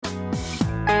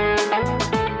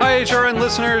HRN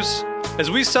listeners.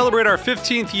 As we celebrate our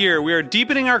 15th year, we are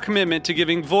deepening our commitment to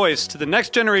giving voice to the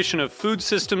next generation of food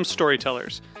systems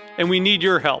storytellers, and we need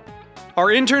your help. Our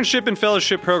internship and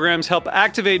fellowship programs help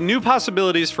activate new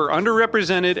possibilities for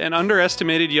underrepresented and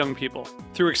underestimated young people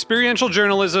through experiential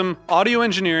journalism, audio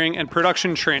engineering, and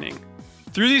production training.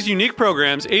 Through these unique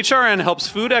programs, HRN helps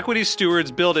food equity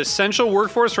stewards build essential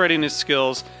workforce readiness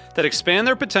skills that expand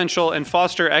their potential and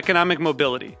foster economic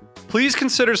mobility. Please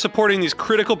consider supporting these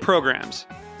critical programs.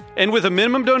 And with a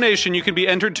minimum donation, you can be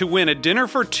entered to win a dinner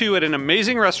for two at an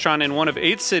amazing restaurant in one of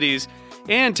 8 cities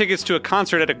and tickets to a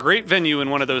concert at a great venue in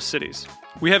one of those cities.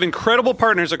 We have incredible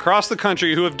partners across the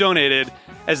country who have donated,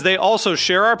 as they also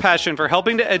share our passion for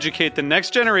helping to educate the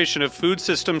next generation of food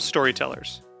systems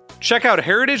storytellers. Check out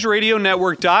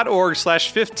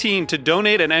heritageradionetwork.org/15 to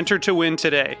donate and enter to win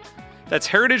today. That's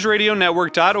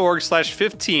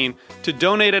heritageradionetwork.org/15 to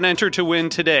donate and enter to win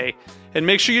today. And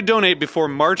make sure you donate before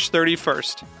March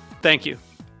 31st. Thank you.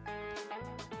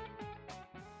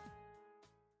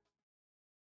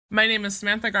 My name is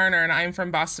Samantha Garner, and I'm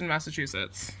from Boston,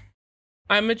 Massachusetts.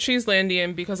 I'm a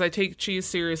Cheeselandian because I take cheese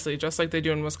seriously, just like they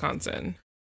do in Wisconsin.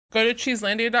 Go to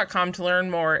cheeselandia.com to learn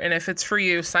more, and if it's for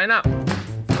you, sign up.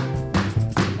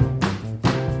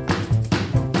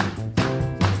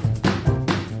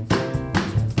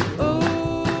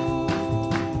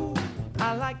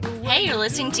 Hey, you're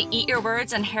listening to Eat Your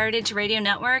Words on Heritage Radio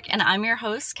Network, and I'm your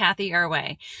host, Kathy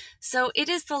Irway. So it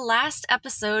is the last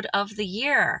episode of the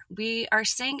year. We are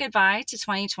saying goodbye to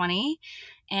 2020,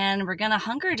 and we're going to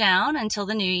hunker down until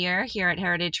the new year here at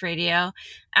Heritage Radio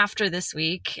after this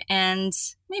week, and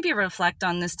maybe reflect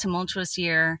on this tumultuous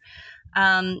year.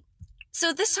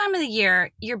 So this time of the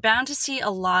year, you're bound to see a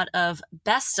lot of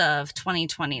best of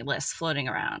 2020 lists floating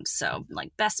around. So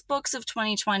like best books of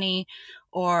 2020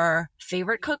 or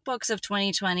favorite cookbooks of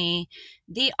 2020.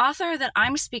 The author that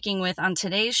I'm speaking with on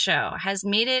today's show has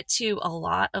made it to a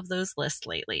lot of those lists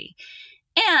lately.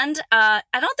 And I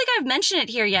don't think I've mentioned it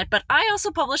here yet, but I also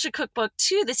published a cookbook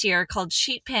too this year called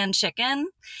Sheet Pan Chicken.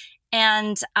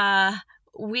 And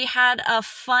we had a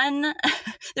fun,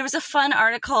 there was a fun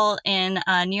article in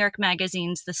New York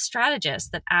Magazine's The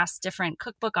Strategist that asked different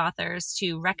cookbook authors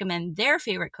to recommend their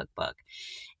favorite cookbook.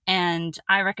 And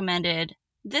I recommended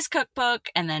this cookbook,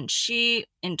 and then she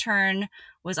in turn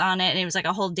was on it, and it was like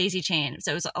a whole daisy chain.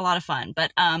 So it was a lot of fun.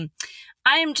 But I'm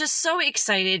just so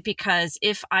excited because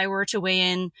if I were to weigh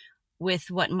in with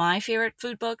what my favorite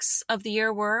food books of the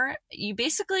year were, you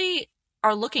basically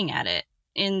are looking at it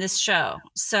in this show.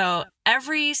 So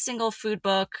every single food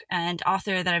book and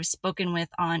author that I've spoken with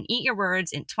on Eat Your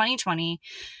Words in 2020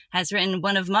 has written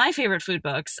one of my favorite food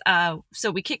books.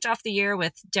 So we kicked off the year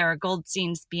with Dara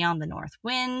Goldstein's Beyond the North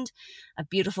Wind, a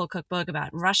beautiful cookbook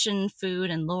about Russian food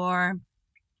and lore.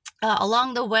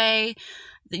 Along the way,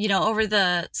 you know, over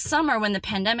the summer when the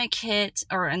pandemic hit,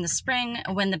 or in the spring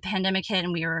when the pandemic hit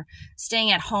and we were staying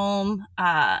at home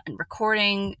and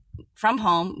recording from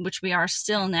home, which we are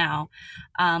still now,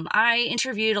 I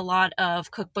interviewed a lot of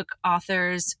cookbook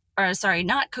authors, or sorry,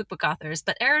 not cookbook authors,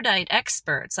 but erudite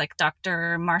experts like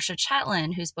Dr. Marcia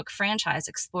Chatlin, whose book Franchise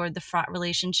explored the fraught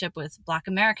relationship with Black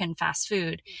American fast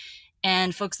food,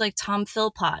 and folks like Tom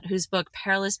Philpott, whose book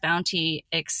Perilous Bounty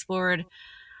explored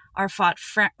our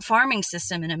farming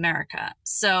system in America.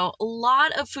 So a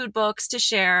lot of food books to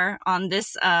share on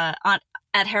this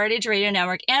at Heritage Radio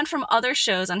Network and from other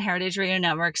shows on Heritage Radio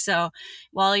Network. So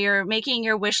while you're making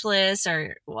your wish list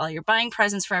or while you're buying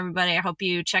presents for everybody, I hope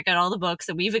you check out all the books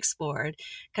that we've explored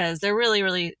because they're really,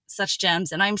 really such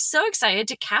gems. And I'm so excited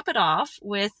to cap it off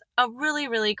with a really,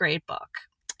 really great book.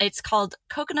 It's called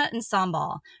Coconut and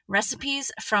Sambal,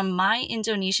 Recipes from My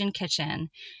Indonesian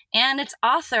Kitchen. And its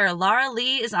author, Lara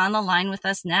Lee, is on the line with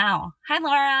us now. Hi,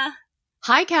 Lara.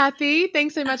 Hi, Kathy.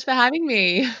 Thanks so much for having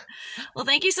me. Well,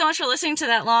 thank you so much for listening to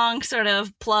that long sort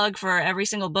of plug for every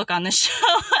single book on this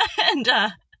show and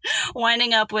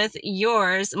winding up with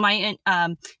yours, my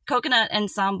Coconut and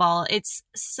Sambal. It's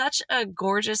such a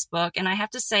gorgeous book. And I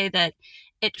have to say that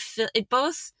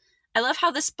I love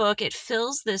how this book, it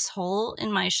fills this hole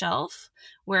in my shelf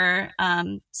where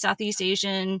Southeast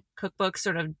Asian cookbooks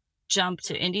sort of jump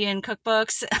to Indian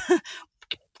cookbooks,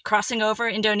 crossing over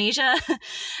Indonesia.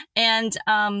 And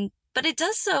but it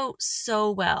does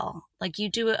so well. Like you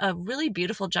do a really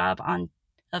beautiful job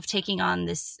of taking on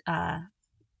this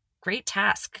great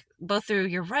task, both through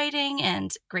your writing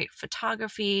and great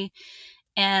photography.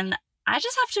 And I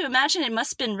just have to imagine it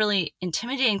must have been really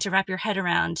intimidating to wrap your head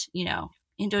around, you know,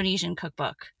 Indonesian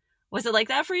cookbook. Was it like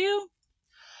that for you?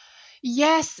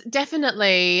 Yes,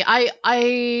 definitely.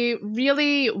 I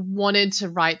really wanted to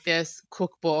write this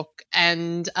cookbook,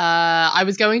 and I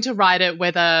was going to write it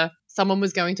whether someone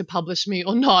was going to publish me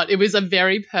or not. It was a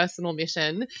very personal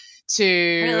mission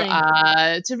Really?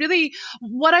 to really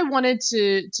what I wanted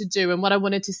to do and what I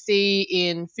wanted to see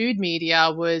in food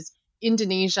media was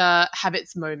Indonesia have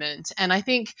its moment. And I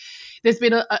think there's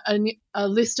been a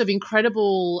list of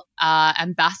incredible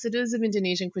ambassadors of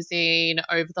Indonesian cuisine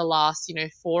over the last,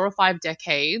 4 or 5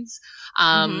 decades,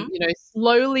 Mm-hmm.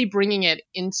 slowly bringing it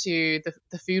into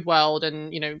the food world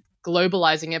and,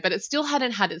 globalizing it, but it still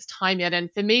hadn't had its time yet.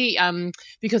 And for me,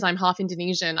 because I'm half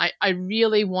Indonesian, I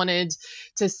really wanted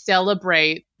to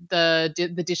celebrate the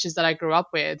dishes that I grew up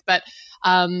with. But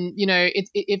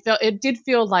it did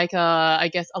feel like I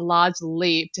guess a large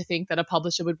leap to think that a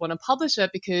publisher would want to publish it,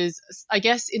 because I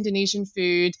guess Indonesian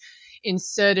food in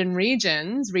certain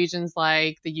regions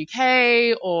like the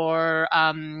UK or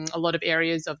a lot of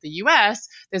areas of the US,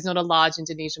 there's not a large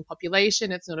Indonesian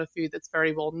population. It's not a food that's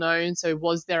very well known. So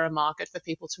was there a market for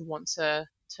people to want to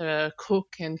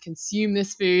cook and consume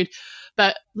this food?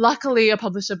 But luckily, a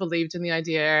publisher believed in the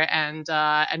idea and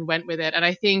went with it. And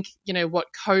I think what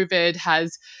COVID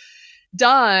has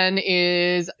done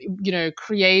is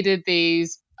created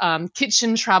these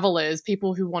kitchen travelers,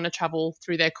 people who want to travel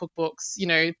through their cookbooks,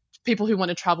 people who want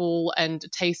to travel and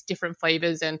taste different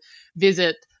flavors and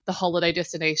visit the holiday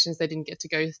destinations they didn't get to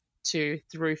go to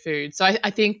through food. So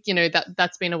I think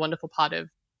that's been a wonderful part of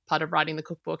writing the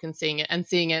cookbook and seeing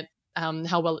it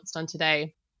how well it's done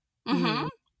today. Mm-hmm.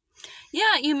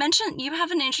 Yeah, you mentioned you have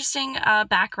an interesting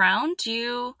background.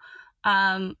 You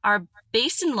are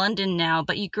based in London now,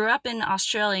 but you grew up in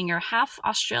Australia and you're half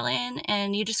Australian,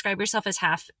 and you describe yourself as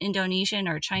half Indonesian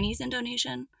or Chinese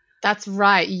Indonesian. That's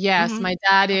right. Yes, Mm-hmm. my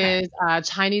dad Okay. is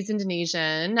Chinese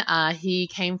Indonesian. He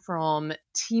came from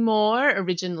Timor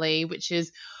originally, which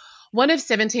is one of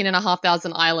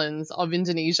 17,500 islands of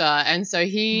Indonesia. And so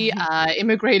he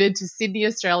immigrated to Sydney,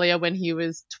 Australia when he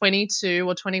was 22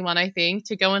 or 21, I think,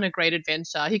 to go on a great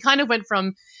adventure. He kind of went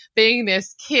from being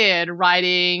this kid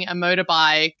riding a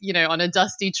motorbike, on a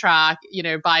dusty track,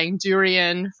 buying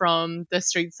durian from the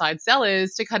street side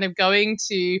sellers, to kind of going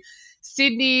to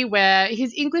Sydney, where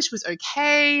his English was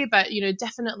okay, but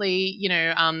definitely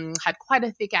had quite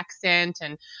a thick accent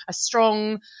and a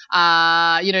strong,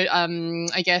 I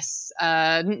guess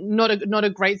not a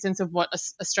great sense of what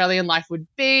Australian life would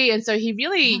be. And so he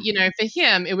really, for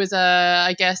him, it was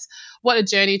I guess, what a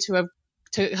journey to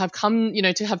have come,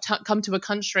 come to a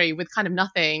country with kind of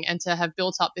nothing and to have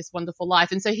built up this wonderful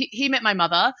life. And so he met my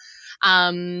mother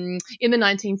in the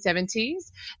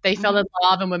 1970s. They fell in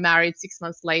love and were married 6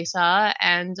 months later,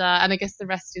 and I guess the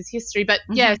rest is history. But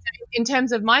yeah, so in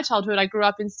terms of my childhood, I grew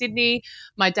up in Sydney.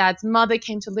 My dad's mother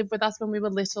came to live with us when we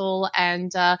were little,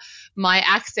 and my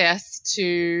access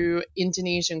to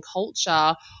Indonesian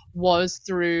culture was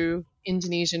through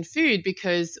Indonesian food,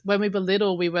 because when we were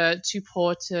little, we were too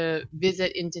poor to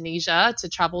visit Indonesia, to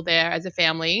travel there as a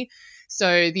family.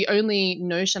 So the only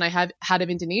notion I had of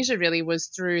Indonesia really was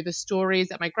through the stories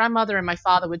that my grandmother and my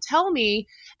father would tell me,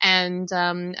 and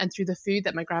through the food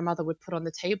that my grandmother would put on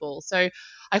the table. So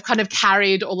I've kind of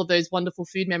carried all of those wonderful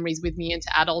food memories with me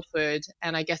into adulthood,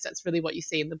 and I guess that's really what you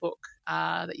see in the book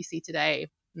that you see today.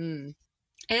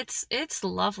 It's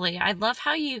lovely. I love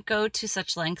how you go to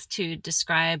such lengths to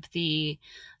describe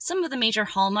some of the major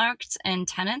hallmarks and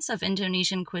tenets of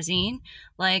Indonesian cuisine.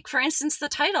 Like, for instance, the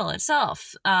title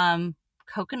itself,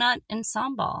 coconut and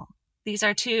sambal. These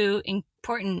are two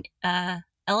important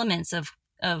elements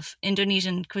of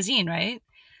Indonesian cuisine, right?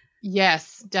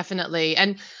 Yes, definitely.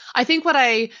 And I think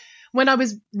when I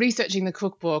was researching the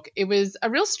cookbook, it was a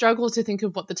real struggle to think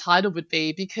of what the title would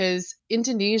be, because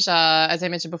Indonesia, as I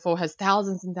mentioned before, has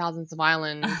thousands and thousands of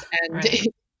islands, and Right.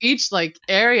 each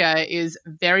area is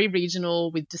very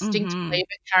regional with distinct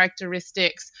flavor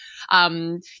characteristics.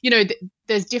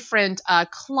 There's different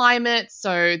climates,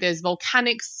 so there's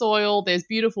volcanic soil, there's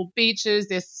beautiful beaches,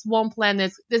 there's swampland,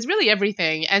 there's really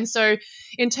everything. And so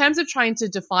in terms of trying to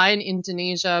define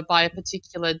Indonesia by a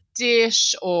particular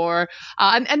dish, or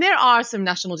and there are some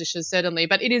national dishes certainly,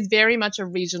 but it is very much a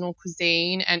regional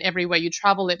cuisine, and everywhere you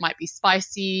travel it might be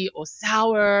spicy or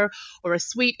sour, or a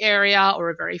sweet area, or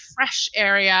a very fresh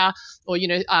area, or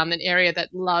an area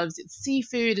that loves its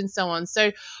seafood and so on.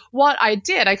 So what I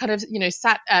did, I kind of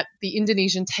sat at the Indonesian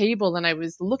table and I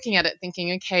was looking at it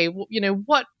thinking, okay,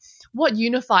 what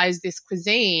unifies this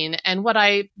cuisine? And what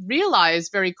I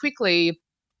realized very quickly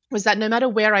was that no matter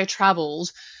where I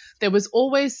traveled, there was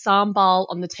always sambal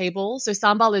on the table. So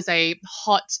sambal is a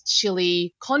hot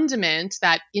chili condiment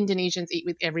that Indonesians eat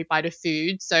with every bite of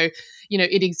food. So,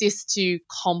 it exists to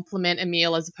complement a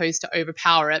meal as opposed to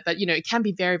overpower it. But, it can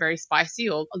be very, very spicy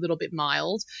or a little bit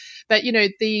mild. But,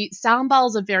 the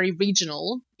sambals are very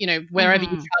regional. Wherever you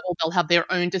travel, they'll have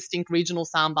their own distinct regional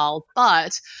sambal.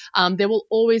 But there will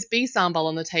always be sambal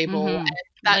on the table. And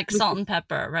like salt and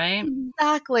pepper, right?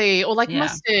 Exactly. Or like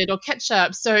mustard or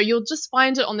ketchup. So you'll just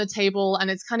find it on the table,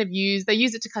 and it's kind of they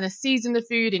use it to kind of season the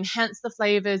food, enhance the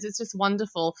flavors. It's just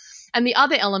wonderful. And the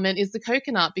other element is the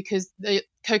coconut, because the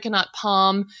coconut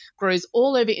palm grows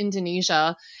all over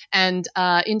Indonesia, and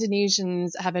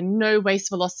Indonesians have a no waste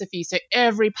philosophy. So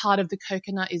every part of the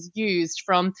coconut is used,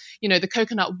 from, the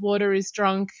coconut water is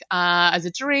drunk as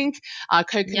a drink.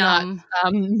 Coconut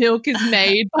milk is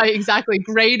made by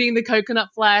grating the coconut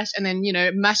flesh and then,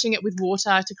 mashing it with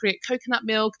water to create coconut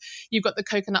milk. You've got the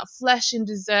coconut flesh in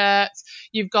desserts.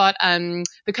 You've got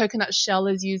the coconut shell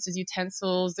is used as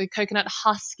utensils. The coconut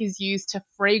husk is used to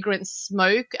fragrant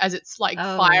smoke as it's like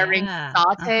firing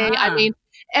satay. I mean,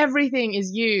 everything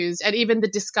is used, and even the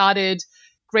discarded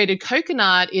grated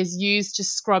coconut is used to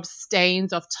scrub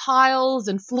stains off tiles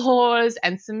and floors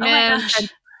and cement.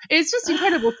 And it's just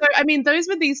incredible. So, I mean, those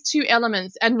were these two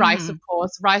elements, and rice, of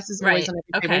course. Rice is always on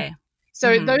every table.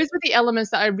 So those were the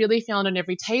elements that I really found on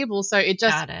every table. So it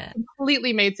just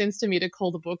completely made sense to me to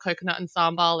call the book Coconut and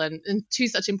Sambal, and two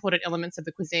such important elements of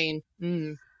the cuisine.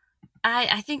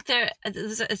 I think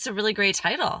it's a really great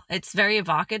title. It's very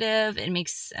evocative. It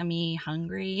makes me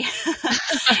hungry.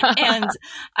 And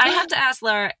I have to ask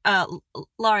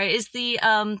Lara, is the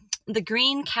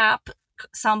green cap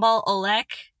sambal olek,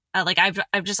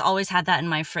 I've just always had that in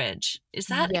my fridge. Is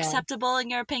that acceptable in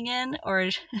your opinion, or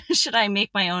should I make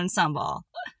my own sambal?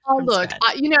 Oh, look,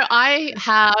 I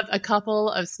have a couple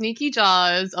of sneaky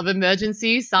jars of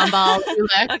emergency sambal in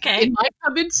my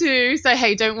cupboard too. So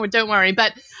hey, don't worry.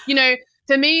 But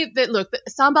for me, the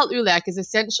sambal ulek is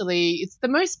essentially, it's the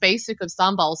most basic of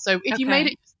sambal. So if you made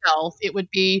it yourself, it would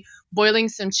be boiling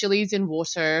some chilies in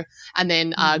water and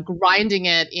then grinding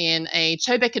it in a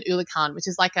cobek and ulakan, which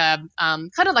is like a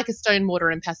kind of like a stone mortar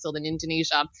and pestle in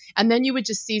Indonesia. And then you would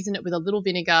just season it with a little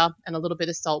vinegar and a little bit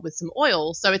of salt with some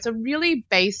oil. So it's a really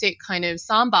basic kind of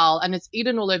sambal, and it's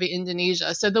eaten all over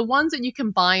Indonesia. So the ones that you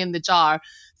can buy in the jar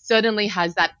certainly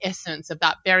has that essence of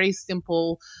that very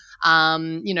simple,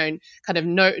 kind of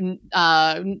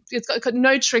it's got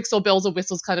no tricks or bells or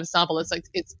whistles kind of sambal. It's like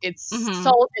it's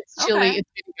salt, it's chili, it's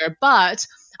vinegar. But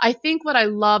I think what I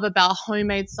love about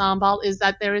homemade sambal is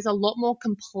that there is a lot more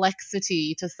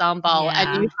complexity to sambal,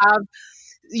 and you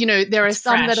have, there are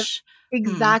some that are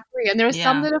and there are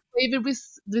some that are flavored with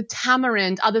the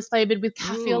tamarind, others flavored with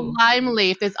kaffir lime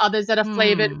leaf. There's others that are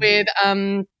flavored with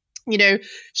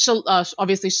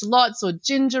obviously shallots or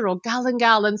ginger or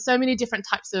galangal, and so many different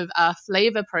types of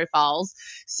flavor profiles.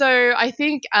 So I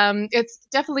think it's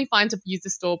definitely fine to use the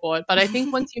store-bought, but I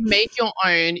think once you make your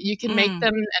own, you can make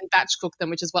them and batch cook them,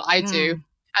 which is what I do.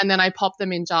 And then I pop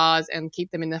them in jars and keep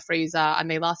them in the freezer,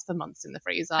 and they last for months in the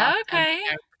freezer. Okay.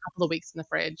 And, a couple of weeks in the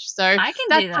fridge. So I can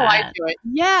that's do that. How I do it.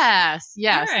 Yes.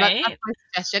 Right. That's my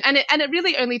suggestion. And it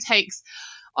really only takes,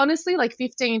 honestly, like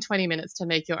 15, 20 minutes to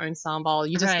make your own sambal.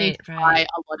 You just need to buy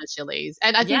a lot of chilies.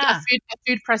 And I think a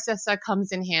food processor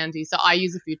comes in handy. So I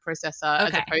use a food processor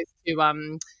as opposed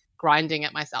to grinding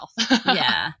it myself.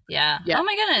 Yeah. Oh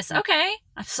my goodness. Okay.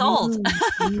 I'm sold.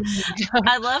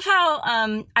 I love how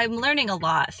I'm learning a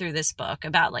lot through this book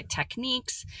about like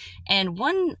techniques, and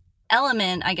one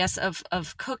element, I guess, of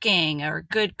cooking or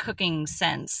good cooking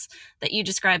sense that you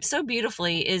described so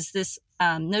beautifully is this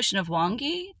notion of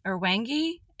wangi or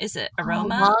wangi. Is it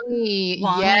aroma? Wangi.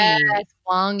 Yes,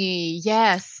 wangi.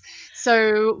 Yes.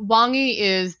 So wangi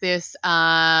is this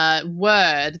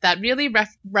word that really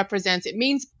represents, it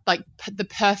means like the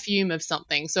perfume of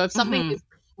something. So if something is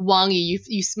wangi,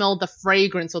 you smell the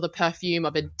fragrance or the perfume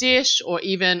of a dish or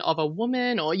even of a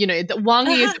woman, or, the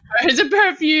wangi is a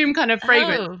perfume kind of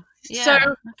fragrance. Oh.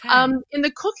 Yeah, so in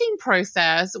the cooking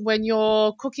process, when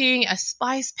you're cooking a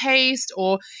spice paste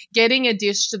or getting a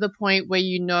dish to the point where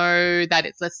you know that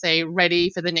it's, let's say,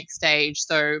 ready for the next stage,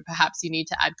 so perhaps you need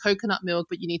to add coconut milk,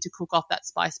 but you need to cook off that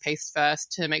spice paste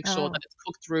first to make sure that it's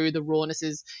cooked through, the rawness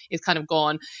is kind of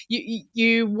gone.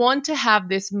 You want to have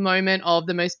this moment of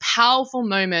the most powerful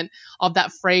moment of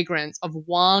that fragrance of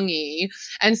wangi.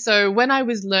 And so when I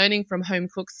was learning from home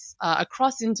cooks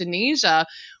across Indonesia,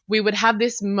 we would have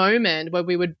this moment where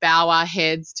we would bow our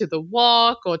heads to the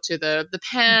wok or to the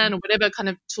pan or whatever kind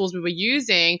of tools we were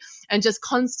using, and just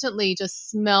constantly just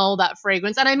smell that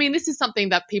fragrance. And I mean, this is something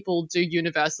that people do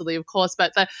universally, of course,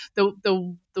 but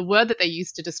the word that they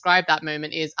use to describe that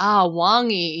moment is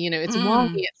wangi. It's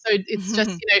wangi. So it's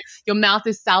just your mouth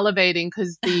is salivating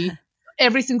because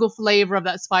every single flavor of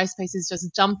that spice paste is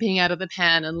just jumping out of the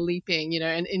pan and leaping,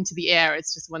 and into the air.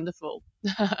 It's just wonderful.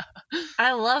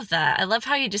 I love that. I love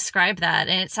how you describe that.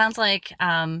 And it sounds like,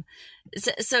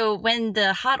 so when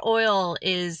the hot oil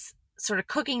is sort of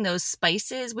cooking those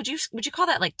spices, would you call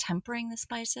that like tempering the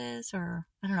spices, or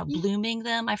I don't know, blooming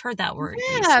them? I've heard that word.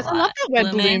 Yes, I love that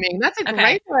word, blooming. That's a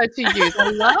great word to use. I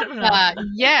love that.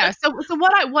 Yeah. So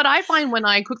what I find when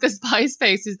I cook the spice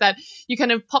paste is that you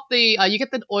kind of pop you get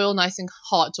the oil nice and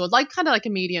hot, or kind of like a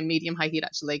medium high heat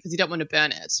actually, because you don't want to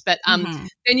burn it. But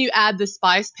then you add the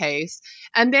spice paste,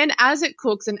 and then as it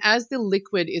cooks and as the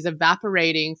liquid is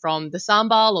evaporating from the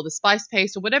sambal or the spice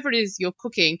paste or whatever it is you're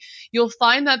cooking, you'll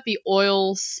find that the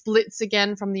oil splits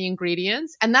again from the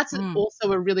ingredients, and that's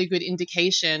also a really good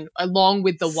indication, along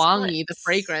with the wangi, the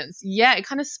fragrance. Yeah, it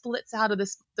kind of splits out of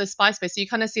the spice paste, so you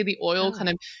kind of see the oil kind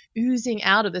of oozing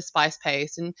out of the spice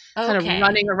paste and kind of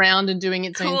running around and doing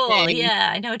its own thing.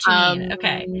 Yeah, I know what you mean.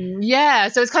 Okay. Yeah,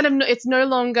 so it's no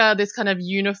longer this kind of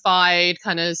unified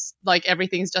kind of like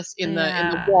everything's just in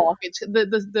the wok.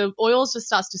 The oil just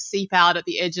starts to seep out at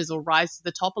the edges or rise to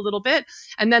the top a little bit,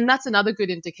 and then that's another good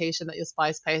indication that your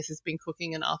spice paste has been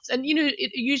cooking enough. And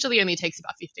it usually only takes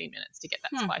about 15 minutes to get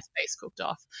that spice paste cooked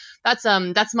off. That's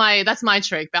my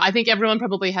trick, but I think everyone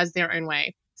probably has their own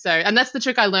way. So, and that's the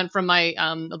trick I learned from my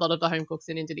a lot of the home cooks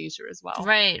in Indonesia as well.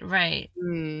 Right.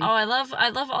 Oh, I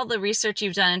love all the research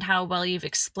you've done and how well you've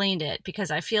explained it,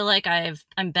 because I feel like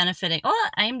I'm benefiting. Oh,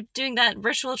 I'm doing that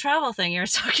virtual travel thing you were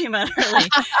talking about earlier,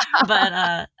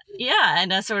 but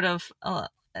in a sort of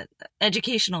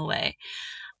educational way.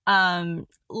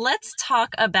 Let's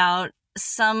talk about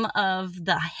some of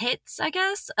the hits, I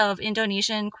guess, of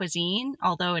Indonesian cuisine,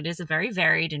 although it is a very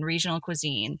varied and regional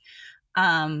cuisine.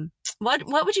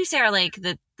 What would you say are like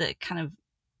the kind of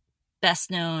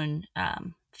best known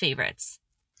favorites?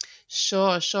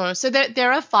 Sure. So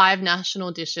there are 5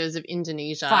 national dishes of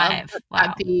Indonesia. 5.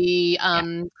 Wow.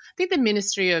 I think the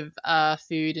Ministry of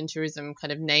Food and Tourism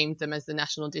kind of named them as the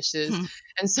national dishes.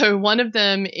 And so one of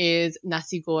them is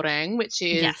nasi goreng, which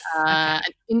is an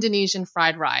Indonesian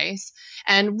fried rice.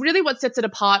 And really what sets it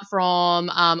apart from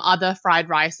other fried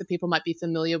rice that people might be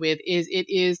familiar with is it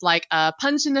is like a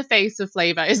punch in the face of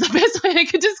flavor is the best way I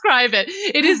could describe it.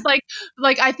 It is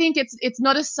like I think it's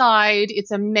not a side,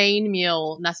 it's a main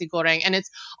meal, nasi goreng, and it's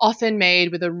often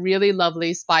made with a really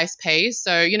lovely spice paste.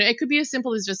 So, it could be as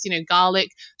simple as just,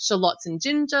 garlic, shallots and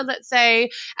ginger, let's say,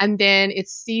 and then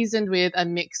it's seasoned with a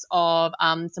mix of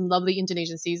some lovely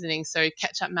Indonesian seasonings. So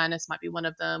kecap manis might be one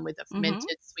of them, with a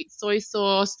fermented sweet soy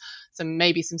sauce,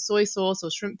 maybe some soy sauce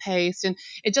or shrimp paste, and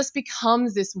it just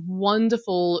becomes this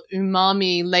wonderful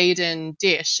umami-laden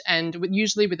dish, and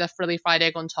usually with a frilly fried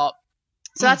egg on top.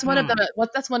 So that's one of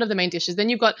the main dishes. Then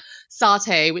you've got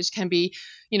satay, which can be,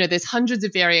 there's hundreds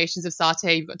of variations of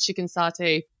satay. You've got chicken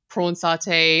satay, prawn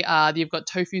satay, you've got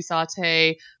tofu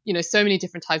satay, so many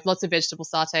different types, lots of vegetable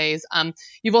satays.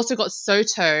 You've also got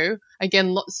soto, again,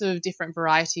 lots of different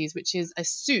varieties, which is a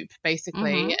soup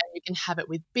basically, and you can have it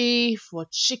with beef or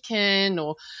chicken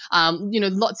or,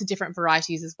 lots of different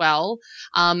varieties as well.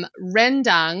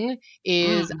 Rendang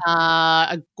is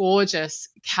a gorgeous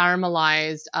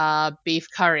caramelized beef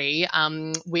curry,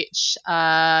 which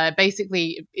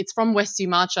basically it's from West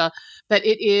Sumatra, but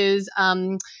it is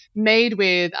made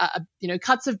with,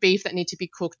 cuts of beef that need to be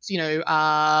cooked,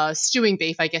 stewing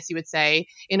beef, I guess you would say,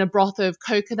 in a broth of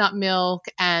coconut milk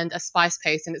and a spice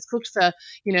paste. And it's cooked for,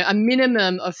 a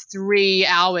minimum of 3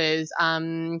 hours,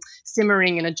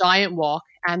 simmering in a giant wok.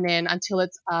 And then until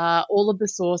it's, all of the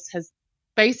sauce has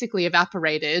basically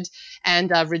evaporated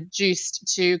and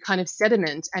reduced to kind of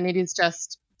sediment. And it is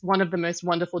just one of the most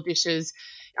wonderful dishes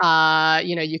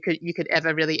you could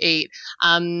ever really eat.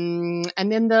 And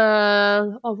then did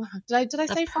I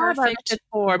say perfect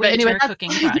 4? But anyway, cooking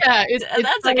project. Yeah, it's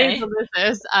that's so okay.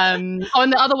 delicious. And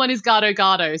the other one is gado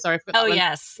gado. Sorry, I forgot.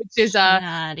 Yes, which is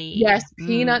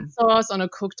peanut sauce on a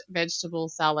cooked vegetable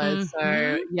salad.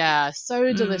 So yeah,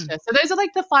 so delicious. So those are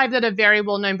like the 5 that are very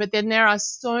well known. But then there are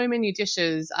so many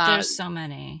dishes. There's so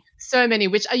many. So many,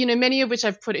 which, many of which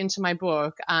I've put into my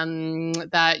book,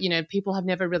 that, people have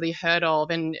never really heard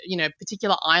of, and,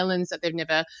 particular islands that they've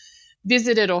never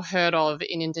visited or heard of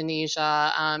in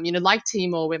Indonesia, like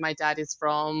Timor, where my dad is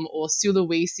from, or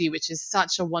Sulawesi, which is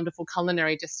such a wonderful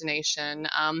culinary destination,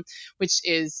 which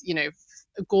is,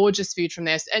 gorgeous food from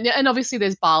there. And obviously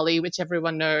there's Bali, which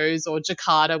everyone knows, or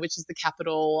Jakarta, which is the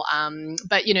capital.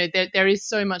 But, there is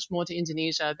so much more to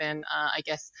Indonesia than, I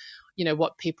guess,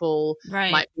 what people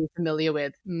might be familiar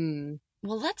with.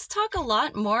 Well, let's talk a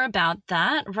lot more about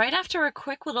that right after a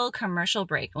quick little commercial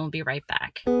break. We'll be right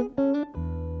back.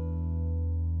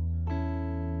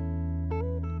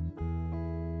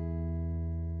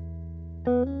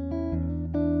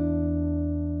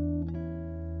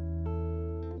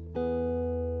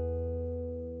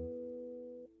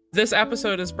 This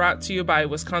episode is brought to you by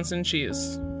Wisconsin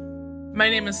Cheese. My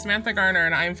name is Samantha Garner,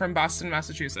 and I'm from Boston,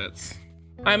 Massachusetts.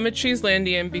 I'm a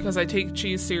Cheeselandian because I take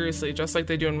cheese seriously, just like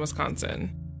they do in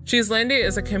Wisconsin. Cheeselandia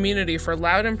is a community for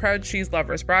loud and proud cheese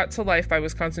lovers brought to life by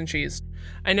Wisconsin Cheese.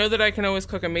 I know that I can always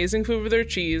cook amazing food with their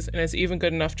cheese, and it's even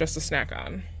good enough just to snack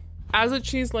on. As a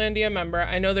Cheeselandia member,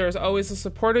 I know there is always a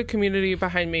supportive community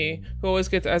behind me who always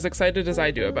gets as excited as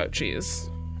I do about cheese.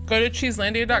 Go to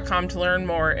cheeselandia.com to learn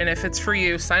more, and if it's for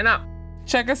you, sign up.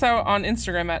 Check us out on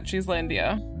Instagram at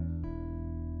Cheeselandia.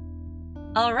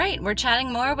 All right, we're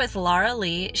chatting more with Lara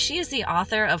Lee. She is the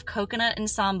author of Coconut and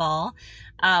Sambal,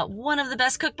 one of the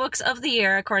best cookbooks of the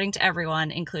year, according to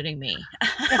everyone, including me.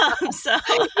 So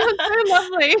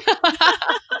lovely.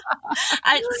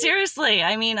 Seriously,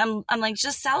 I mean, I'm like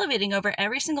just salivating over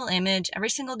every single image, every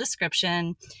single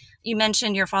description. You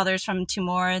mentioned your father's from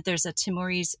Timor. There's a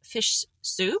Timorese fish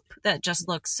soup that just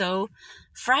looks so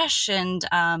fresh and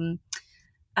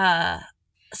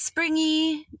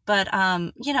springy, but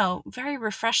very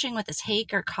refreshing with this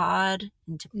hake or cod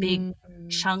into big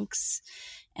chunks,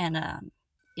 and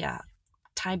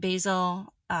Thai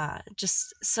basil,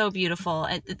 just so beautiful.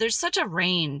 There's such a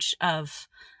range of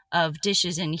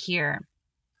dishes in here.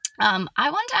 I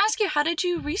wanted to ask you, how did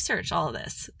you research all of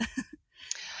this?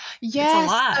 Yes.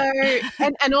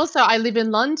 And also I live in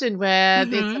London, where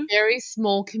there's a very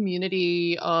small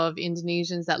community of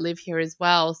Indonesians that live here as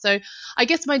well. So I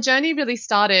guess my journey really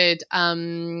started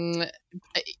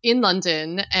in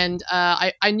London, and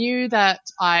I knew that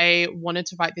I wanted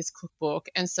to write this cookbook.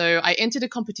 And so I entered a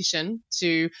competition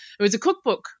it was a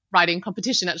cookbook writing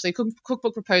competition, actually,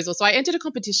 cookbook proposal. So I entered a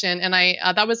competition, and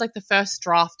that was like the first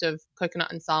draft of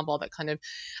Coconut and Sambal that kind of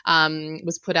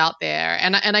was put out there.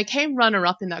 And I came runner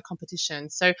up in that competition.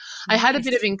 So I had a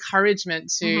bit of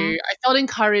encouragement I felt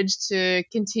encouraged to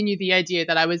continue the idea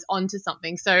that I was onto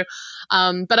something. So,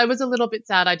 but I was a little bit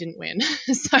sad I didn't win.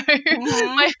 So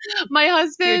my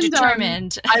husband— You're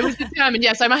determined. I was determined,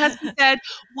 yeah. So my husband said,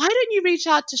 why don't you reach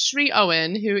out to Sri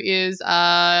Owen, who is,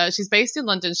 she's based in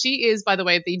London. She is, by the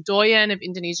way, the doyen of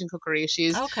Indonesian cookery.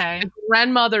 She's the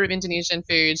grandmother of Indonesian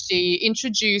food. She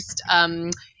introduced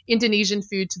Indonesian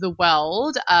food to the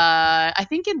world, I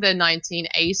think in the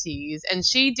 1980s, and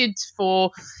she did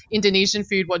for Indonesian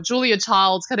food what Julia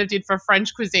Childs kind of did for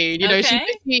French cuisine.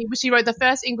 She wrote the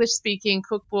first English-speaking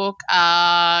cookbook,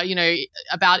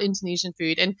 about Indonesian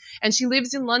food, and she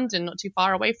lives in London, not too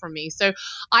far away from me. So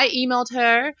I emailed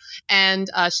her, and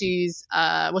she's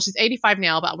 85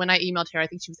 now, but when I emailed her, I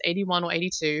think she was 81 or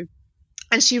 82.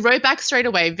 And she wrote back straight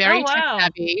away, very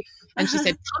tech-savvy, and she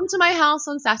said, "Come to my house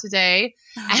on Saturday."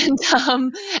 And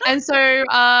so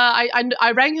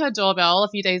I rang her doorbell a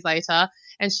few days later,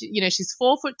 and she's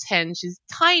 4'10", she's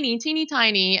tiny, teeny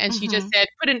tiny, and she just said,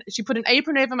 she put an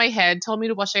apron over my head, told me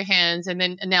to wash her hands, and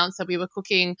then announced that we were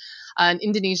cooking an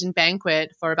Indonesian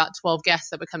banquet for about 12 guests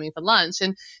that were coming for lunch.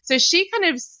 And so she kind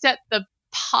of set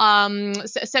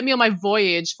me on my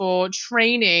voyage for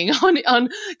training on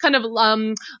kind of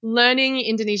learning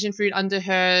Indonesian food under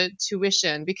her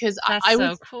tuition, because That's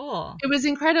so cool. It was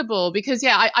incredible because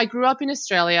I grew up in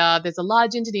Australia. There's a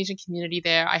large Indonesian community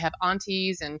there. I have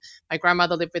aunties, and my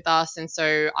grandmother lived with us, and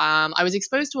so I was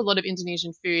exposed to a lot of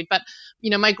Indonesian food. But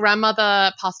my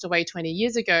grandmother passed away 20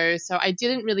 years ago, so I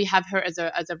didn't really have her as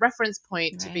a reference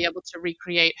point to be able to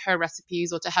recreate her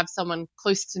recipes, or to have someone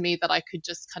close to me that I could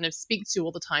just kind of speak to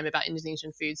all the time about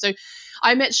Indonesian food. So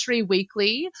I met Sri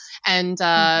weekly, and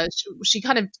she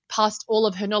kind of passed all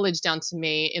of her knowledge down to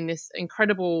me in this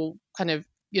incredible kind of,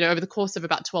 over the course of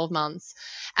about 12 months.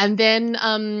 And then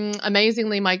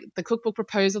amazingly, the cookbook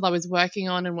proposal I was working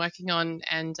on,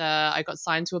 and I got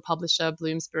signed to a publisher,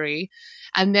 Bloomsbury.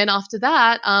 And then after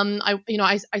that,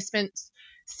 I spent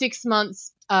 6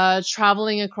 months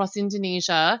traveling across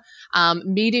Indonesia,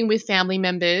 meeting with family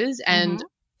members, and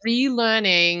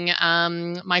relearning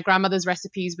my grandmother's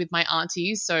recipes with my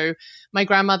aunties. So my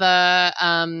grandmother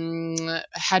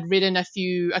had written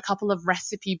a couple of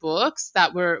recipe books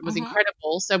that was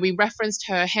incredible. So we referenced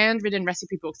her handwritten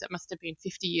recipe books that must have been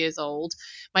 50 years old.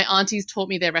 My aunties taught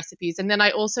me their recipes, and then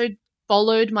I also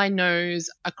followed my nose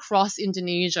across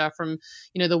Indonesia from,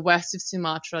 the west of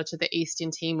Sumatra to the east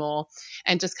in Timor,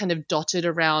 and just kind of dotted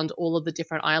around all of the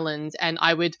different islands. And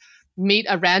I would meet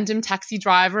a random taxi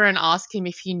driver and ask him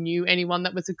if he knew anyone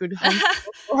that was a good home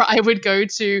cook. Or I would go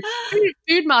to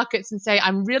food markets and say,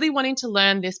 I'm really wanting to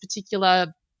learn this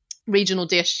particular regional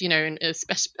dish, and a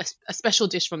special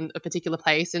dish from a particular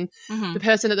place. And the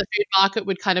person at the food market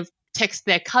would kind of text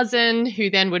their cousin, who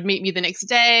then would meet me the next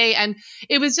day. And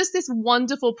it was just this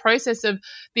wonderful process of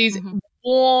these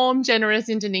warm, generous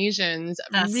Indonesians.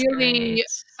 That's really great.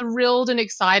 Thrilled and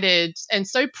excited and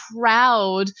so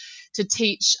proud to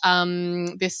teach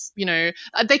this,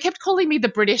 they kept calling me the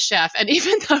British chef. And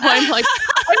even though I'm like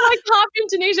half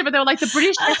Indonesian, but they were like, the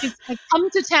British chef is like, come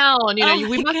to town,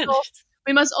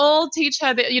 we must all teach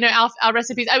her our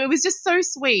recipes. I mean, it was just so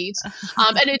sweet.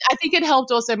 And I think it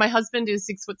helped also. My husband is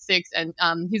 6'6"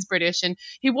 and he's British, and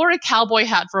he wore a cowboy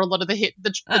hat for a lot of the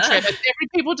trip. And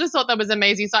people just thought that was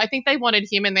amazing. So I think they wanted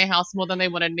him in their house more than they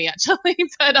wanted me, actually.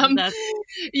 But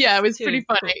it was pretty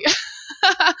funny. Cool.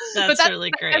 That's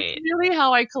really great. That's really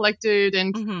how I collected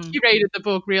and curated the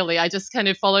book. Really, I just kind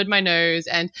of followed my nose,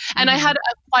 and I had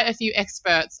quite a few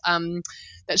experts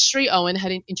that Sri Owen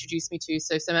had introduced me to.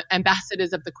 So some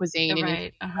ambassadors of the cuisine,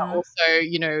 and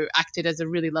also, acted as a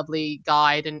really lovely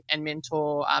guide and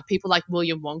mentor. People like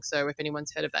William Wongso, if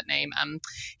anyone's heard of that name.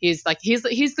 He's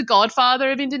the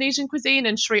godfather of Indonesian cuisine,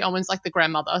 and Sri Owen's like the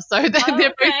grandmother. So they're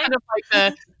both kind of like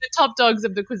the top dogs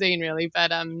of the cuisine, really.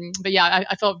 But yeah,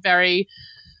 I felt very,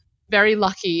 very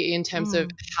lucky in terms of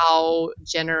how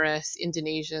generous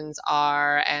Indonesians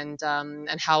are, and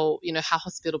how how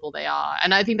hospitable they are.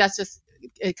 And I think that's just,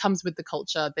 it comes with the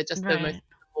culture. They're just the most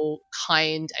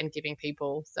kind and giving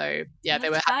people. So yeah,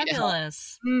 they were happy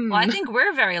fabulous. Well, I think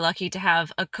we're very lucky to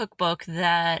have a cookbook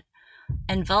that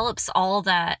envelops all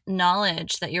that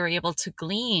knowledge that you're able to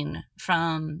glean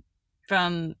from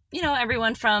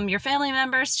everyone from your family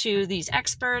members to these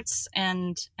experts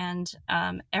and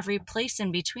every place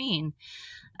in between.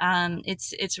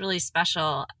 It's really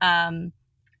special.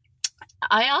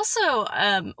 I also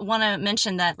want to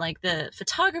mention that, like, the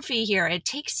photography here,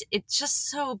 it's just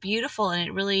so beautiful, and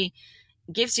it really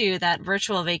gives you that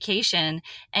virtual vacation.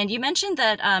 And you mentioned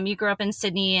that you grew up in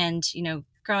Sydney, and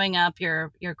growing up,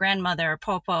 your grandmother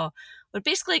Popo would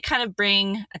basically kind of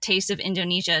bring a taste of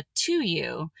Indonesia to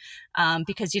you,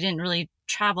 because you didn't really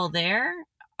travel there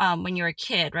when you were a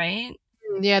kid, right?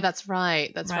 Yeah, that's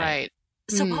right. That's right.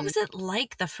 So what was it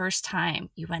like the first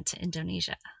time you went to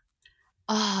Indonesia?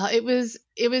 Oh, it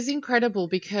was incredible,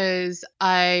 because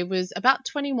I was about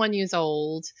 21 years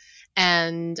old,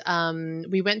 and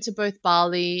we went to both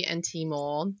Bali and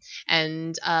Timor.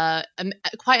 And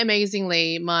quite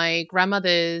amazingly, my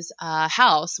grandmother's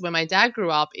house, where my dad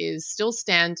grew up, is still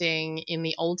standing in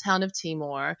the old town of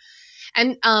Timor.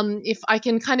 And if I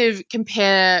can kind of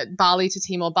compare Bali to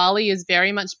Timor, Bali is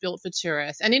very much built for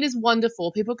tourists, and it is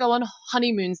wonderful. People go on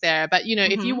honeymoons there. But,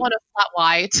 if you want a flat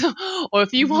white, or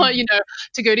if you want,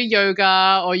 to go to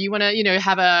yoga, or you want to,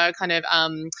 have a kind of,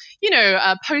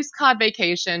 a postcard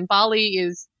vacation, Bali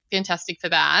is fantastic for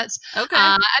that. Okay.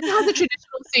 And it has a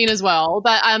traditional scene as well.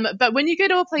 But when you go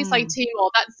to a place like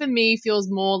Timor, that for me feels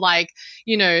more like,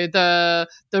 the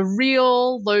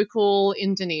real local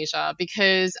Indonesia,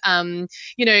 because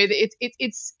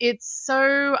it's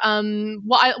so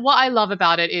what I love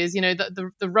about it is,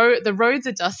 the roads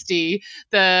are dusty,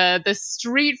 the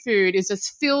street food is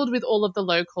just filled with all of the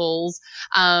locals.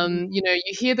 You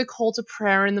hear the call to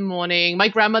prayer in the morning. My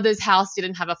grandmother's house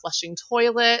didn't have a flushing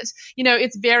toilet.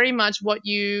 It's very much what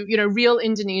real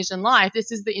Indonesian life.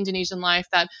 This is the Indonesian life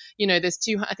that, there's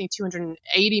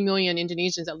 280 million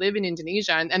Indonesians that live in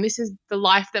Indonesia, and this is the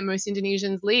life that most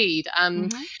Indonesians lead.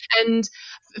 And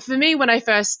for me, when I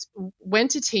first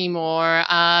went to Timor,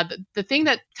 the thing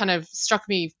that kind of struck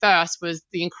me first was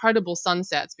the incredible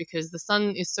sunsets, because the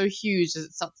sun is so huge as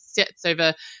it sets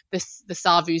over the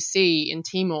Savu Sea in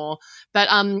Timor. But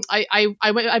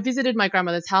I visited my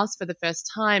grandmother's house for the first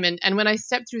time, and when I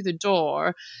stepped through the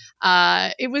door,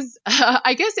 it was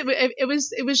I guess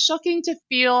it was shocking to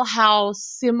feel how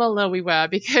similar we were,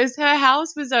 because her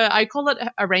house was I call it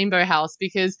a rainbow house,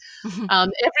 because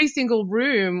every single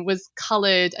room was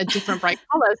colored a different bright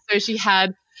color. So she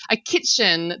had a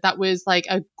kitchen that was like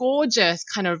a gorgeous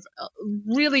kind of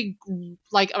really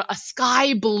like a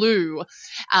sky blue,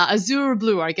 azure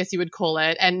blue, I guess you would call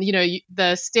it. And,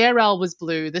 the stair rail was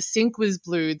blue, the sink was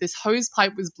blue, this hose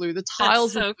pipe was blue, the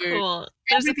tiles were blue. That's so cool.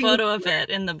 There's a photo of it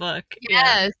in the book. Yes.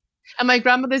 Yeah. And my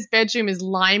grandmother's bedroom is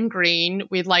lime green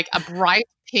with like a bright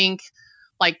pink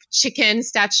like chicken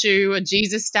statue, a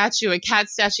Jesus statue, a cat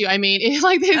statue. I mean, it's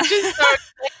just so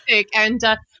eclectic. And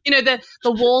the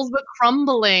walls were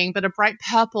crumbling, but a bright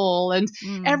purple, and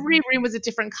every room was a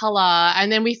different color.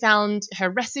 And then we found her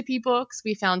recipe books.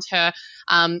 We found her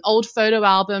old photo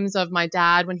albums of my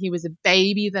dad when he was a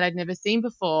baby that I'd never seen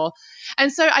before.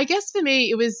 And so I guess for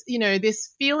me, it was,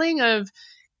 this feeling of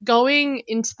going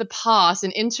into the past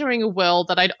and entering a world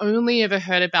that I'd only ever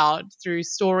heard about through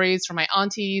stories from my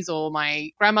aunties or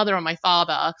my grandmother or my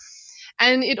father.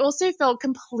 And it also felt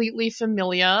completely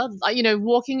familiar,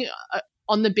 walking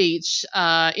on the beach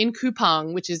in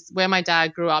Kupang, which is where my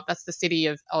dad grew up. That's the city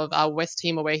of West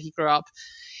Timor where he grew up.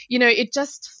 It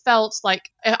just felt like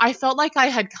I felt like I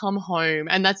had come home,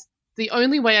 and that's the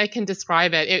only way I can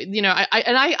describe it.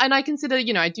 I consider,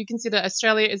 I do consider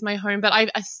Australia is my home, but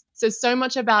there's so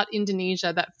much about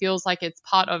Indonesia that feels like it's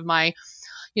part of my,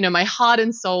 my heart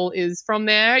and soul is from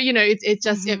there. It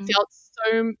felt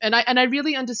so, and I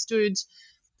really understood.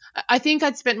 I think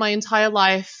I'd spent my entire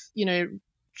life,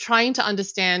 trying to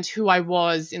understand who I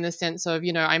was in the sense of,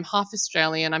 I'm half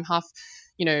Australian, I'm half,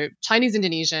 Chinese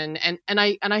Indonesian, and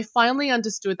I finally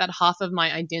understood that half of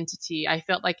my identity. I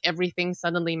felt like everything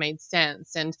suddenly made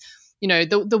sense. And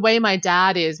the way my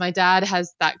dad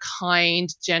has that kind,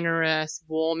 generous,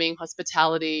 warming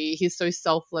hospitality. He's so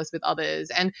selfless with others,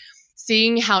 and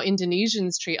seeing how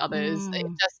Indonesians treat others, my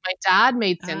dad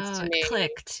made sense to me. It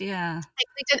clicked, yeah.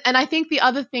 And I think the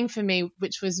other thing for me,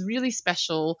 which was really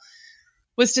special,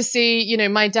 was to see,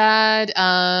 my dad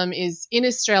is in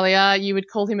Australia. You would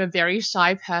call him a very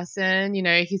shy person.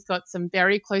 He's got some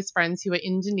very close friends who are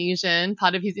Indonesian,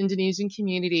 part of his Indonesian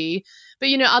community. But,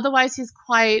 otherwise he's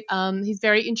he's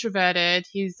very introverted.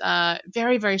 He's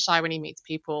very, very shy when he meets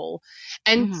people.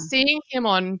 And seeing him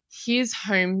on his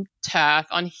home turf,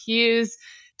 on his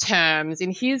terms,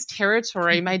 in his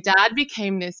territory, my dad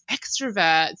became this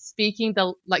extrovert, speaking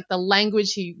the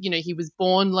language he was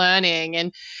born learning,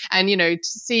 and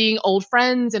seeing old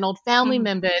friends and old family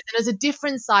members, and there's a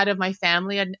different side of my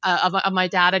family of my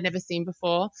dad I'd never seen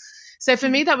before. So for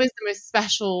me, that was the most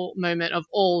special moment of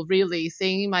all, really,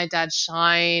 seeing my dad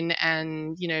shine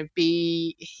and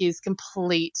be his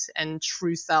complete and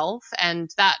true self.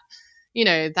 And that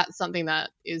that's something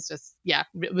that is just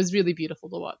it was really beautiful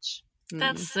to watch.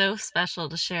 That's so special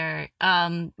to share.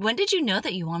 When did you know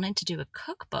that you wanted to do a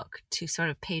cookbook to sort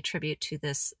of pay tribute to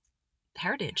this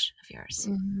heritage of yours?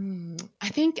 I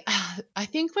think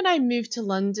when I moved to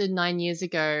London 9 years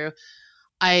ago,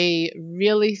 I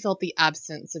really felt the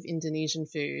absence of Indonesian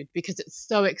food because it's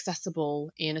so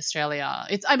accessible in Australia.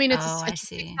 It's a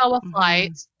 6-hour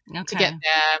flight to get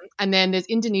there. And then there's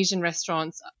Indonesian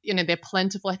restaurants, they're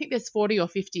plentiful. I think there's 40 or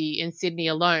 50 in Sydney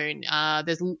alone.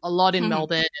 There's a lot in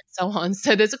Melbourne and so on.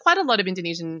 So there's quite a lot of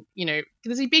Indonesian,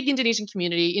 there's a big Indonesian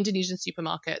community, Indonesian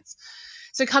supermarkets.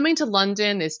 So coming to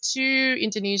London, there's 2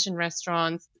 Indonesian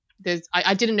restaurants.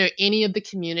 I didn't know any of the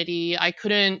community. I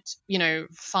couldn't, I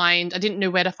didn't know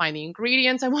where to find the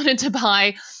ingredients I wanted to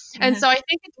buy. And so I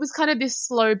think it was kind of this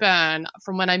slow burn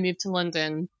from when I moved to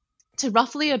London to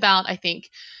roughly about, I think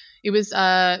it was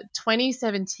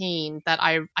 2017 that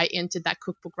I entered that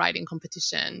cookbook writing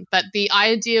competition. But the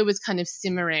idea was kind of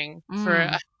simmering for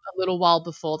a little while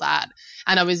before that.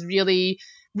 And I was really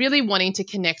wanting to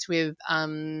connect with,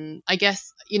 I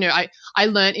guess, I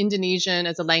learned Indonesian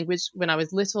as a language when I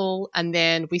was little, and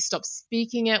then we stopped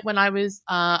speaking it when I was,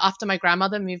 after my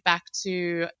grandmother moved back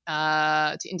to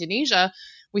Indonesia,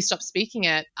 we stopped speaking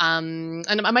it. And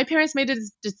my parents made a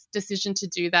decision to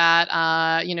do that,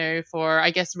 for,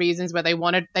 I guess, reasons where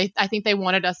I think they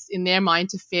wanted us in their mind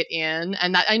to fit in.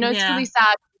 And that, I know it's really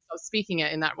sad to stop speaking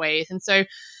it in that way. And so,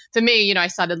 for me, I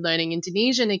started learning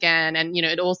Indonesian again, and,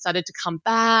 it all started to come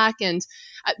back. And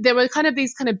there were kind of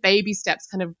these kind of baby steps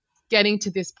kind of getting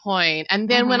to this point. And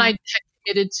then when I had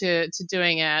committed to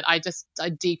doing it, I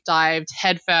deep dived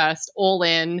headfirst, all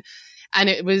in. And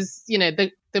it was,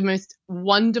 the most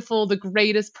wonderful, the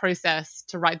greatest process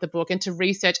to write the book and to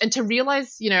research and to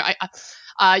realize, you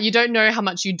don't know how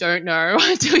much you don't know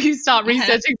until you start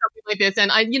researching something like this. And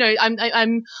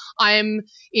I'm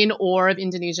in awe of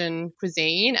Indonesian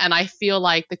cuisine, and I feel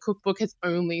like the cookbook has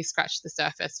only scratched the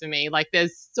surface for me. Like,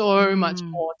 there's so much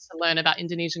more to learn about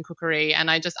Indonesian cookery,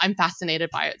 and I'm fascinated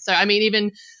by it. So,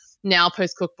 even now,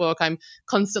 post cookbook, I'm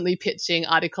constantly pitching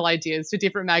article ideas to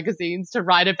different magazines to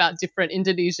write about different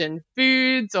Indonesian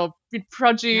foods or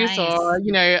produce, or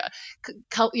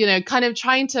kind of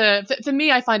trying to. For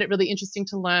me, I find it really interesting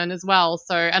to learn as well.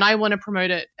 So, and I want to promote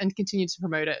it and continue to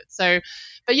promote it. So,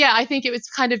 but yeah, I think it was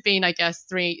kind of been, I guess,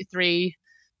 three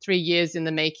years in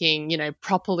the making.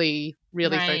 Properly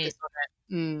really focused on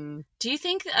it. Do you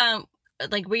think,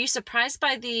 were you surprised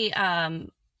by the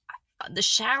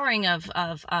showering of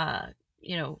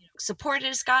support it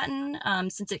has gotten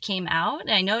since it came out.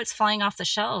 And I know it's flying off the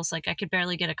shelves. Like I could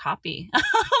barely get a copy of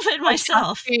it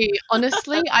myself.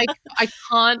 Honestly, I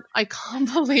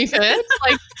can't believe it.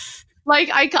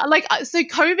 So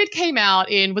COVID came out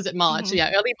in, was it March? Mm-hmm.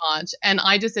 Yeah, early March. And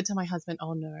I just said to my husband,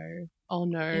 oh no,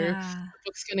 yeah. The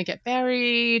book's going to get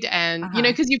buried. And,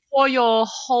 because you pour your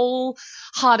whole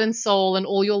heart and soul and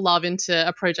all your love into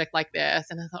a project like this.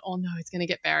 And I thought, oh no, it's going to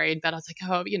get buried. But I was like,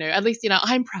 oh, at least,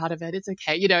 I'm proud of it. It's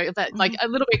okay. But like a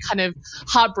little bit kind of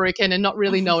heartbroken and not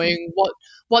really knowing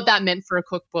what that meant for a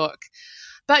cookbook.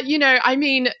 But,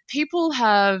 people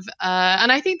have,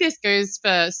 and I think this goes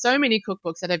for so many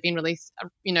cookbooks that have been released,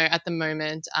 at the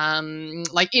moment,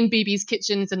 like In BB's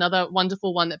Kitchen is another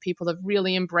wonderful one that people have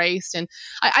really embraced. And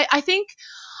I think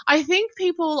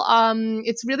people,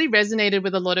 it's really resonated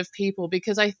with a lot of people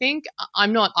because I think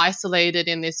I'm not isolated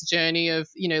in this journey of,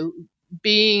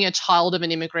 being a child of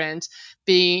an immigrant,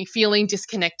 feeling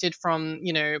disconnected from,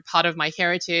 part of my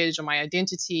heritage or my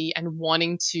identity and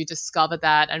wanting to discover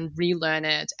that and relearn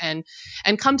it and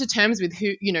come to terms with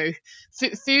who,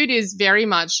 food is very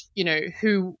much,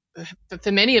 who,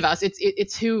 for many of us,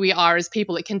 it's who we are as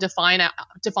people. It can define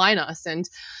us. And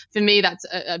for me, that's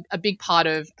a big part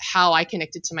of how I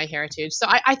connected to my heritage. So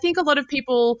I think a lot of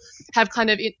people have kind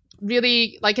of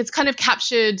really, like, it's kind of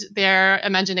captured their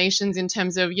imaginations in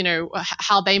terms of,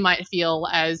 how they might feel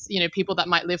as, people that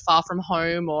might live far from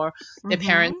home or their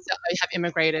parents have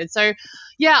immigrated. So,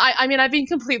 yeah, I've been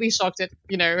completely shocked at,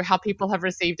 how people have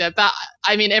received it. But,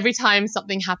 every time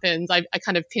something happens, I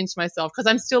kind of pinch myself because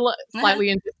I'm still slightly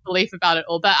in disbelief about it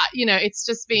all. But, it's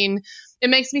just been,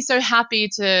 it makes me so happy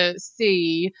to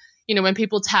see, when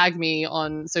people tag me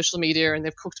on social media and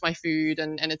they've cooked my food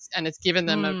and it's given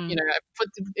them,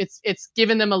 it's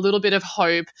given them a little bit of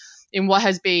hope in what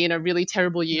has been a really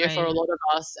terrible year for a lot of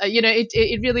us.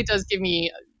 It really does give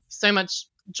me so much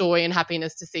joy and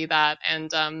happiness to see that. And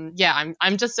I'm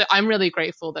really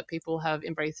grateful that people have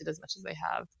embraced it as much as they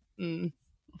have.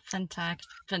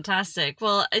 Fantastic.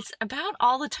 Well, it's about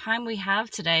all the time we have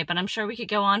today, but I'm sure we could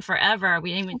go on forever.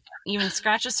 We didn't even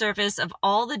scratch the surface of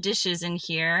all the dishes in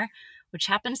here, which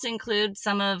happens to include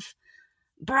some of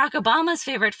Barack Obama's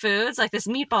favorite foods, like this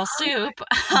meatball soup.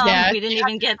 We didn't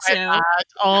even get to. That.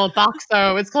 Oh,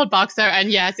 bakso. It's called bakso.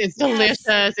 And yes, it's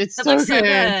delicious. It's so good. So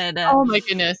good. Oh my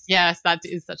goodness. Yes, that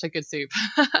is such a good soup.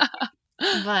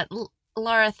 But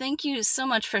Lara, thank you so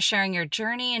much for sharing your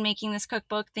journey and making this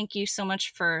cookbook. Thank you so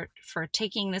much for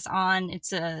taking this on.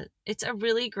 It's a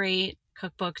really great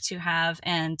cookbook to have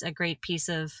and a great piece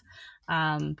of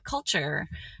culture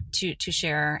to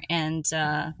share. And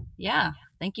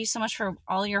thank you so much for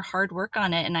all your hard work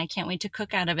on it. And I can't wait to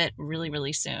cook out of it really,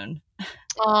 really soon.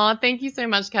 Oh, thank you so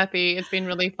much, Kathy. It's been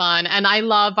really fun. And I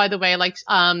love, by the way, like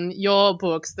your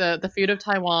books, the Food of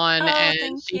Taiwan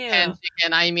and Chicken.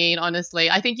 Honestly,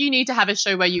 I think you need to have a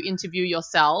show where you interview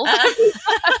yourself. I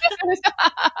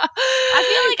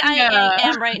feel like I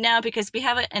am right now because we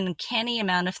have an uncanny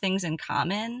amount of things in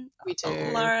common. We do.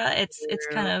 Lara, it's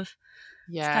kind of...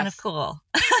 Yes. It's kind of cool.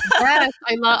 Yes,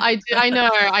 I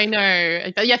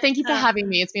know. But yeah, thank you for having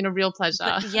me. It's been a real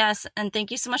pleasure. Yes, and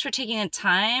thank you so much for taking the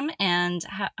time. And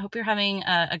hope you're having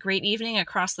a great evening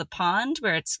across the pond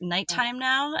where it's nighttime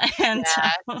now. And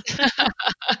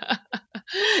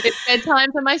it's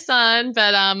bedtime for my son,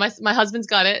 but my husband's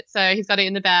got it, so he's got it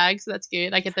in the bag, so that's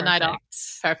good. I get the night off.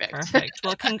 Perfect.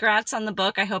 Well, congrats on the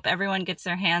book. I hope everyone gets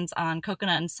their hands on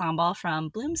Coconut and Sambal from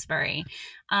Bloomsbury.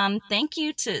 Thank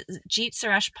you to Jeet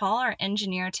Suresh Paul, our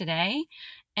engineer today.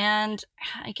 And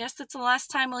I guess that's the last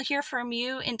time we'll hear from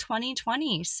you in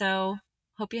 2020. So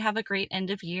hope you have a great end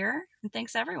of year. And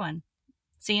thanks, everyone.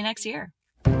 See you next year.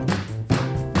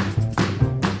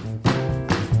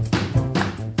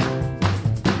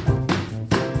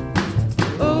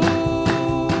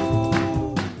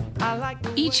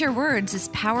 Eat Your Words is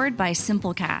powered by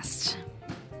Simplecast.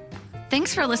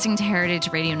 Thanks for listening to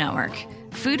Heritage Radio Network,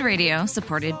 food radio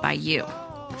supported by you.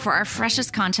 For our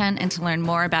freshest content and to learn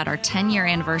more about our 10-year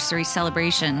anniversary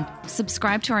celebration,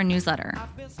 subscribe to our newsletter.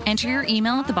 Enter your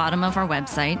email at the bottom of our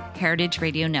website,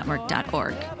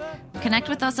 heritageradionetwork.org. Connect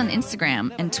with us on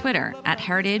Instagram and Twitter at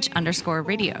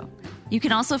heritage_radio. You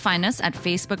can also find us at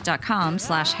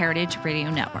facebook.com/Heritage Radio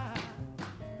Network.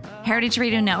 Heritage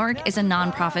Radio Network is a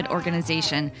nonprofit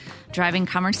organization driving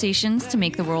conversations to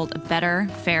make the world a better,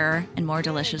 fairer, and more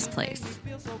delicious place.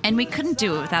 And we couldn't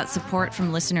do it without support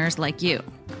from listeners like you.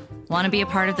 Want to be a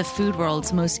part of the food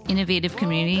world's most innovative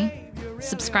community?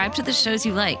 Subscribe to the shows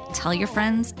you like, tell your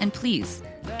friends, and please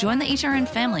join the HRN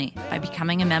family by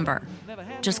becoming a member.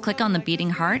 Just click on the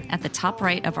beating heart at the top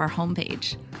right of our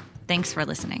homepage. Thanks for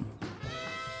listening.